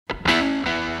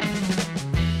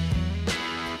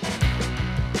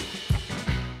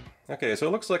Okay, so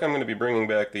it looks like I'm going to be bringing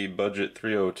back the Budget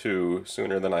 302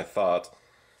 sooner than I thought.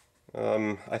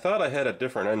 I thought I had a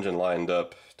different engine lined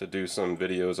up to do some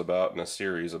videos about and a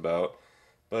series about,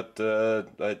 but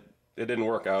it didn't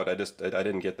work out. I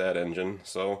didn't get that engine.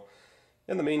 So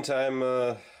in the meantime,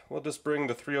 we'll just bring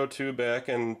the 302 back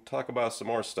and talk about some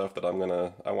more stuff that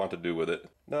I want to do with it.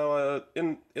 Now,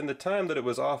 in the time that it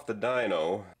was off the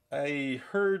dyno, I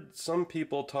heard some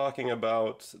people talking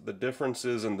about the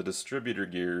differences in the distributor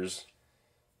gears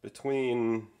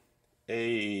between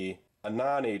a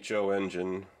non-HO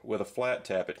engine with a flat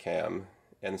tappet cam,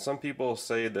 and some people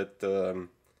say that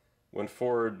when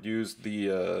Ford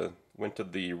went to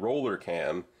the roller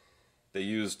cam, they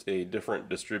used a different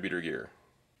distributor gear.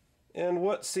 And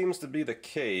what seems to be the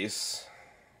case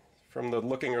from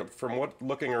what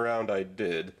looking around I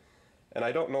did, and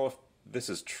I don't know if this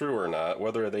is true or not,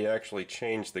 whether they actually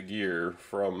changed the gear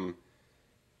from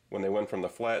when they went from the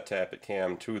flat tappet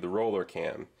cam to the roller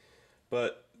cam.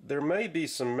 But there may be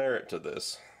some merit to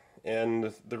this,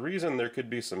 and the reason there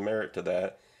could be some merit to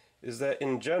that is that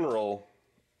in general,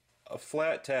 a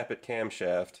flat tappet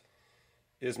camshaft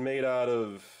is made out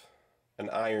of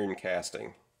an iron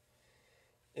casting.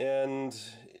 And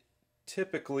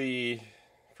typically,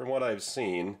 from what I've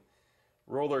seen,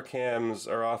 roller cams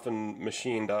are often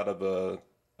machined out of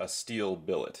a steel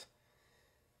billet.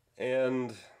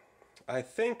 And I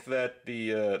think that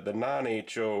the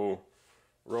non-HO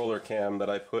roller cam that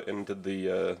I put into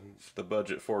the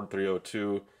Budget Ford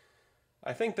 302,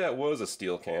 I think that was a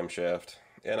steel camshaft.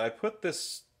 And I put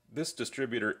this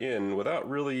distributor in without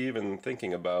really even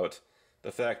thinking about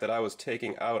the fact that I was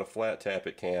taking out a flat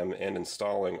tappet cam and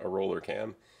installing a roller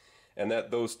cam, and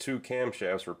that those two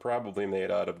camshafts were probably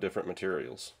made out of different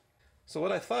materials. So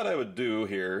what I thought I would do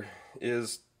here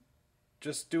is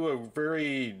just do a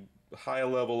very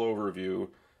high-level overview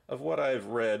of what I've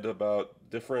read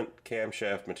about different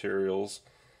camshaft materials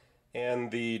and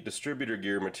the distributor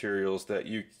gear materials that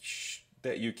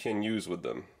you can use with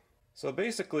them. So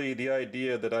basically, the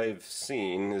idea that I've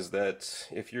seen is that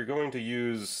if you're going to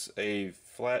use a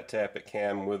flat tappet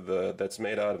cam that's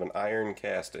made out of an iron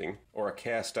casting or a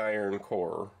cast iron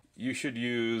core, you should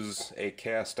use a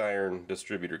cast iron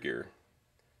distributor gear.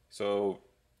 So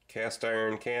cast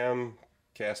iron cam,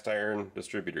 cast iron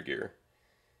distributor gear.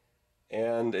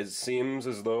 And it seems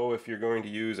as though if you're going to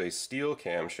use a steel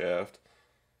camshaft,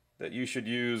 that you should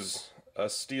use a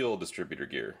steel distributor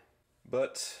gear.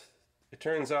 But it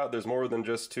turns out there's more than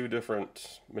just two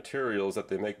different materials that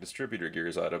they make distributor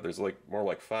gears out of. There's more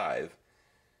like 5.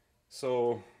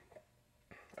 So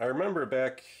I remember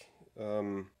back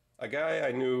a guy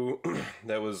I knew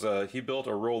that was he built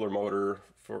a roller motor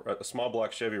for a small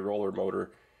block Chevy roller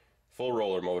motor, full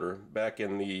roller motor, back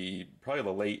in it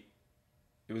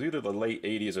was either the late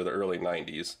 80s or the early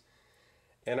 90s.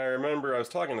 And I remember I was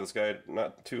talking to this guy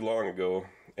not too long ago,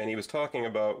 and he was talking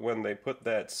about when they put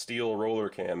that steel roller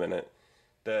cam in it,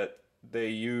 that they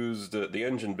used the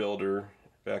engine builder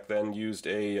back then used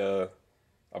a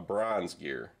bronze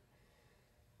gear.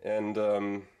 And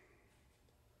I'm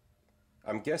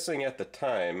guessing at the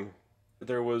time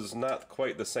there was not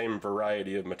quite the same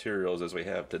variety of materials as we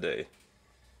have today.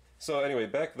 So anyway,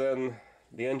 back then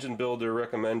the engine builder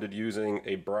recommended using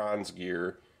a bronze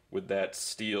gear with that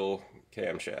steel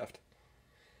camshaft.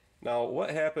 Now, what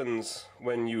happens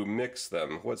when you mix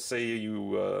them? Let's say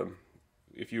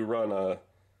if you run a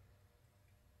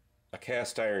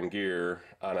cast iron gear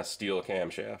on a steel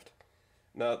camshaft.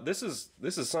 Now, this is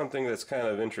something that's kind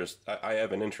of I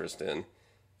have an interest in,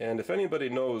 and if anybody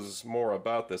knows more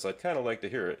about this, I'd kind of like to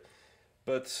hear it.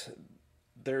 But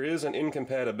there is an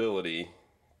incompatibility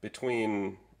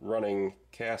between running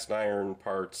cast iron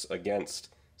parts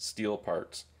against steel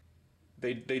parts.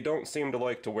 They don't seem to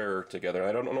like to wear together.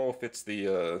 I don't know if it's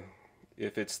the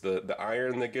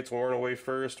iron that gets worn away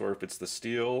first, or if it's the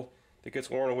steel that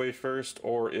gets worn away first,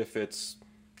 or if it's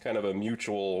kind of a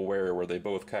mutual wear where they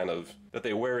both that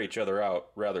they wear each other out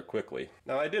rather quickly.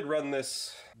 Now, I did run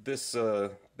this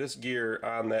gear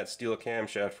on that steel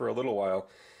camshaft for a little while,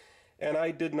 and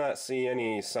I did not see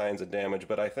any signs of damage,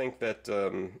 but I think that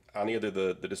on either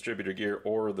the distributor gear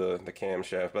or the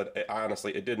camshaft, but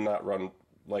honestly, it did not run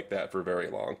like that for very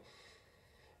long.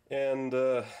 And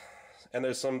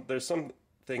there's something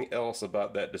else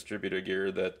about that distributor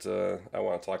gear that I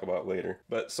want to talk about later.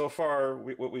 But so far,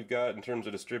 what we've got in terms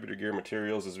of distributor gear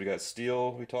materials is we got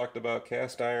steel, we talked about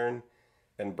cast iron,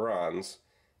 and bronze.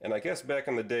 And I guess back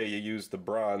in the day you used the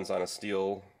bronze on a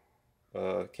steel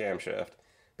camshaft.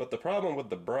 But the problem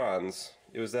with the bronze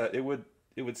was that it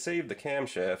would save the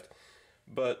camshaft,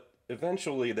 but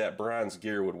eventually that bronze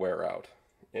gear would wear out.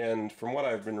 And from what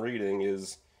I've been reading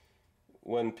is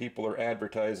when people are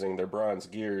advertising their bronze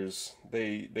gears,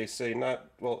 they say not,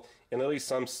 well, and at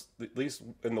least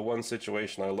in the one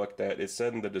situation I looked at, it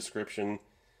said in the description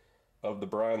of the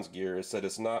bronze gear, it said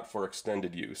it's not for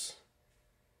extended use.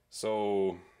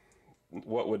 So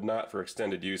what would not for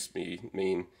extended use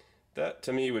mean? That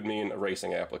to me would mean a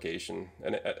racing application,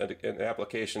 an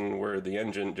application where the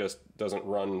engine just doesn't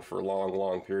run for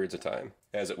long periods of time,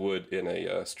 as it would in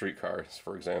a street car,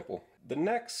 for example. The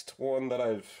next one that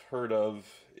I've heard of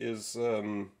is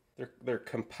they're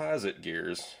composite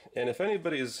gears, and if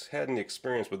anybody's had any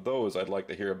experience with those, I'd like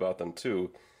to hear about them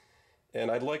too.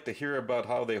 And I'd like to hear about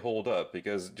how they hold up,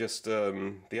 because just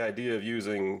the idea of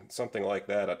using something like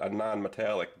that, a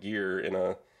non-metallic gear in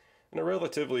a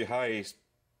relatively high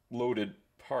loaded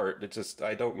part, it just,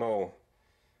 I don't know.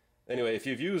 Anyway, if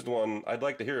you've used one, I'd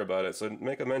like to hear about it, so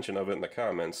make a mention of it in the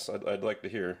comments. I'd like to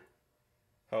hear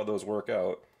how those work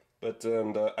out. But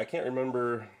I can't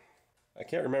remember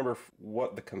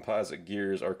what the composite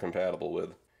gears are compatible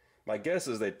with. My guess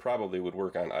is they probably would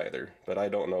work on either, but I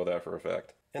don't know that for a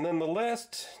fact. And then the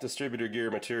last distributor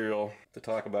gear material to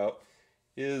talk about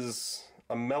is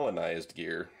a melanized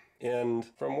gear. And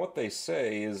from what they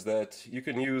say is that you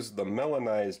can use the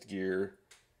melanized gear,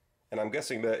 and I'm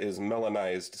guessing that is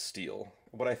melanized steel.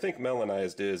 What I think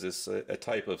melanized is a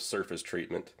type of surface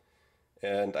treatment.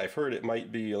 And I've heard it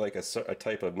might be like a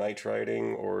type of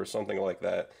nitriding or something like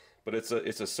that. But it's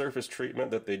a surface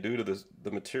treatment that they do to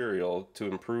the material to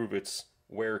improve its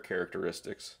wear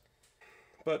characteristics.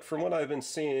 But from what I've been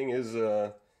seeing is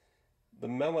the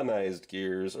melanized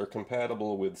gears are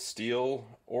compatible with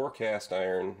steel or cast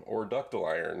iron or ductile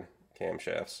iron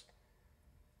camshafts.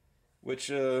 Which,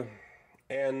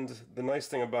 and the nice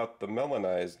thing about the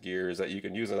melanized gear is that you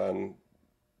can use it on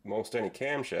most any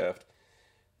camshaft,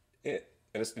 and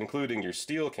it's including your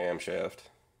steel camshaft,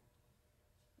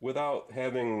 without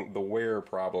having the wear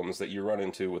problems that you run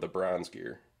into with a bronze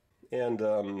gear. And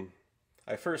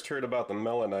I first heard about the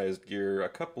melanized gear a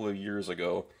couple of years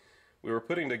ago. We were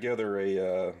putting together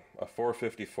a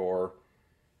 454. It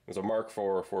was a Mark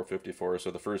IV 454,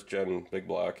 so the first gen big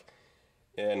block.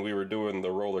 And we were doing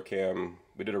the roller cam.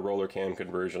 We did a roller cam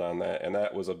conversion on that, and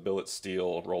that was a billet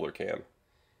steel roller cam.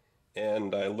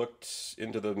 And I looked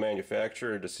into the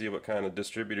manufacturer to see what kind of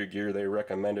distributor gear they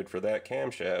recommended for that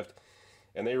camshaft,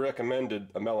 and they recommended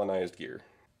a melanized gear.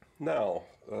 Now,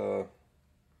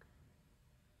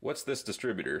 what's this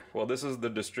distributor? Well, this is the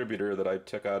distributor that I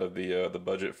took out of the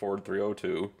budget Ford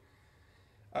 302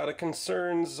 out of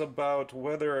concerns about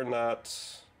whether or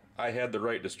not I had the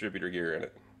right distributor gear in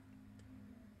it.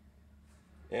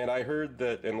 And I heard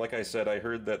that, and like I said, I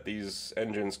heard that these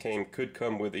engines could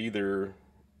come with either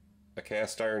a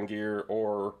cast iron gear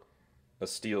or a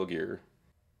steel gear.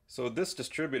 So this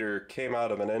distributor came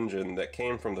out of an engine that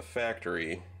came from the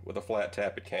factory with a flat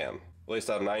tappet cam. At least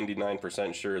I'm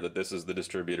 99% sure that this is the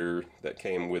distributor that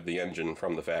came with the engine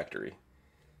from the factory.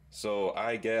 So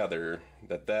I gather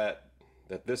that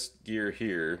this gear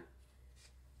here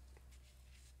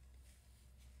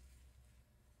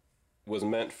was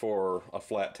meant for a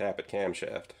flat tappet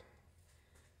camshaft.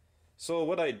 So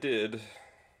what I did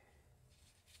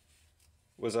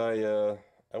was I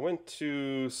went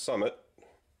to Summit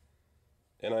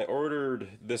and I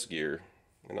ordered this gear,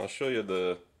 and I'll show you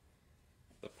the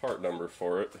part number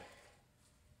for it.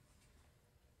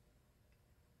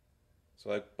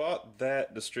 So I bought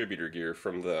that distributor gear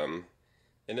from them,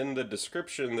 and in the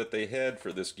description that they had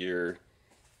for this gear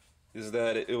is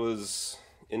that it was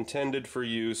intended for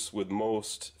use with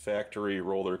most factory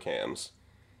roller cams.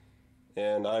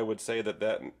 And I would say that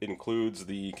that includes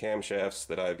the camshafts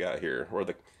that I've got here, or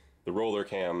the roller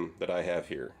cam that I have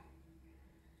here.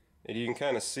 And you can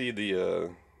kind of see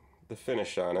the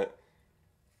finish on it.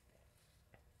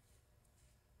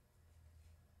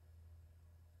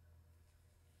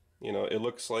 You know, it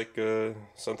looks like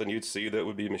something you'd see that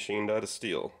would be machined out of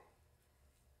steel.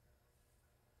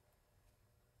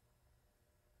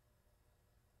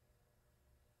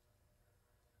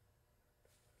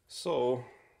 So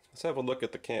let's have a look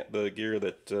at the gear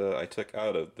that I took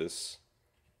off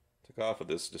of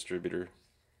this distributor.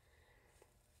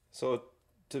 So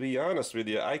to be honest with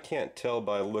you, I can't tell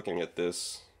by looking at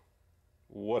this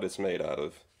what it's made out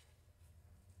of.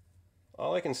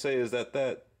 All I can say is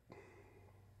that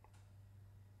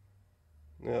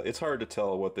it's hard to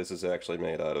tell what this is actually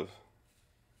made out of.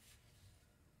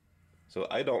 So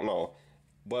I don't know.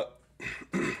 But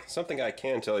something I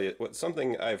can tell you,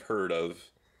 something I've heard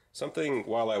of, something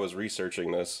while I was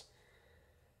researching this,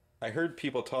 I heard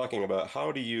people talking about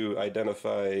how do you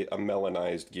identify a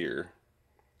melanized gear.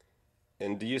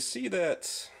 And do you see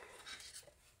that?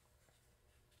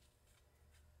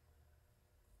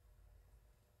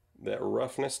 that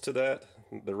roughness to that,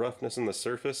 the roughness in the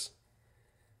surface,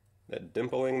 that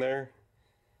dimpling there,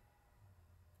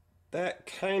 that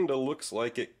kind of looks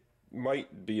like it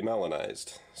might be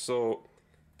melanized. So,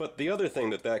 but the other thing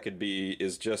that that could be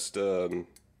is just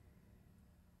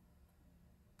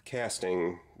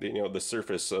casting, you know, the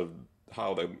surface of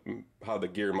how the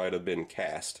gear might have been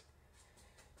cast.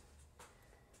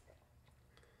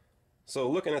 So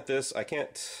looking at this, I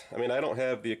don't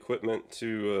have the equipment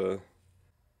to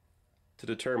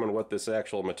determine what this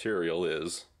actual material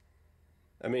is.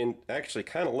 I mean, actually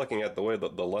kind of looking at the way the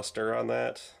luster on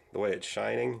that, the way it's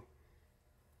shining,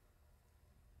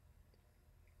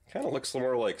 kind of looks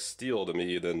more like steel to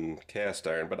me than cast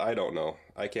iron, but I don't know.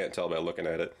 I can't tell by looking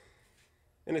at it.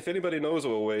 And if anybody knows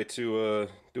of a way to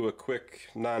do a quick,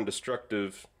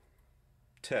 non-destructive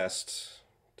test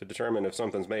to determine if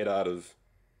something's made out of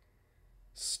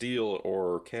steel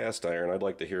or cast iron, I'd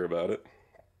like to hear about it.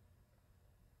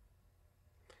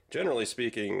 Generally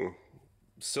speaking,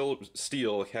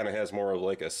 steel kind of has more of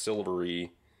like a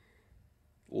silvery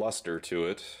luster to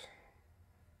it,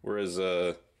 whereas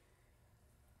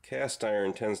cast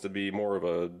iron tends to be more of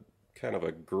a kind of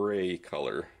a gray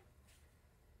color.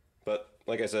 But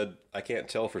like I said, I can't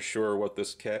tell for sure what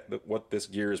this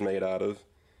gear is made out of.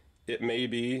 It may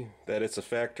be that it's a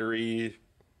factory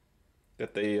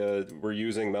that they were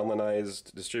using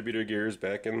melanized distributor gears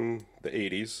back in the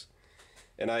 80s.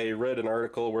 And I read an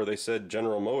article where they said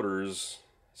General Motors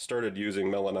started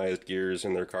using melanized gears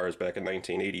in their cars back in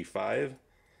 1985.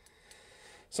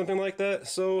 Something like that.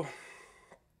 So,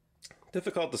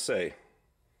 difficult to say.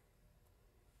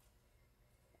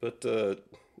 But the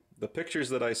pictures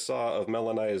that I saw of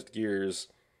melanized gears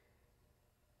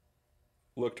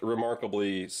looked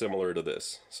remarkably similar to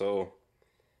this. So,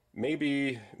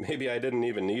 maybe I didn't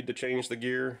even need to change the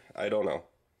gear. I don't know.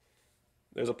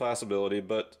 There's a possibility,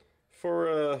 but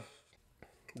for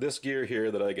this gear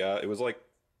here that I got, it was like,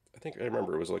 I think I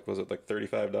remember it was like, was it like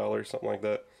 $35, something like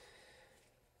that?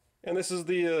 And this is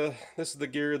the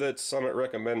gear that Summit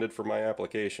recommended for my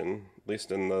application, at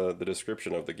least in the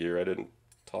description of the gear. I didn't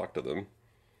talk to them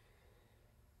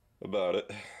about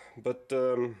it, but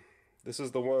this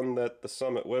is the one that the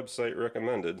Summit website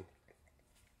recommended.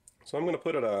 So I'm going to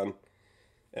put it on,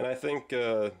 and I think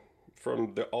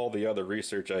from all the other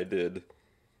research I did,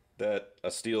 that a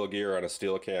steel gear on a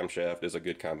steel camshaft is a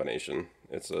good combination.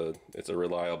 It's a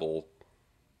reliable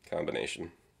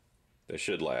combination. They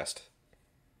should last.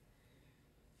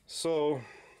 So,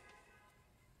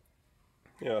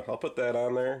 yeah, I'll put that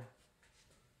on there.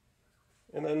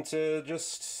 And then to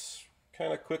just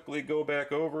kind of quickly go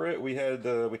back over it, we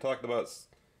talked about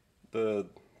the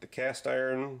cast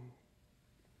iron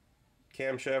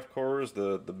camshaft cores,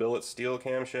 the billet steel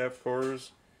camshaft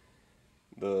cores,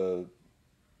 the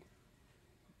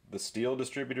steel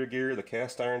distributor gear, the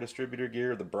cast iron distributor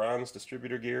gear, the bronze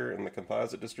distributor gear, and the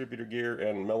composite distributor gear,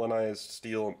 and melanized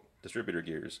steel distributor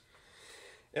gears.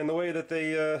 And the way that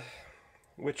they,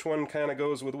 which one kind of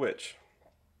goes with which.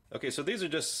 Okay, so these are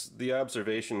just the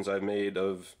observations I've made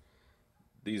of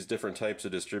these different types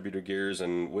of distributor gears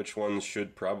and which ones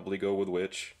should probably go with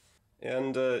which.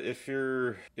 And if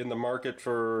you're in the market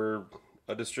for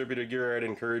a distributor gear, I'd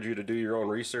encourage you to do your own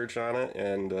research on it,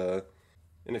 and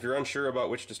if you're unsure about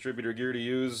which distributor gear to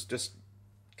use, just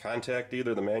contact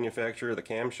either the manufacturer of the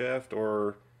camshaft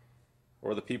or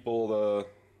the people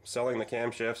selling the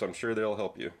camshafts. I'm sure they'll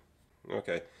help you.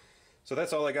 Okay, so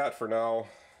that's all I got for now.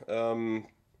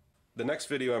 The next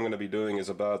video I'm going to be doing is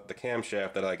about the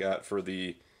camshaft that I got for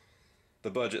the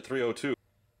Budget 302.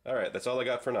 Alright, that's all I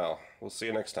got for now. We'll see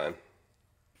you next time.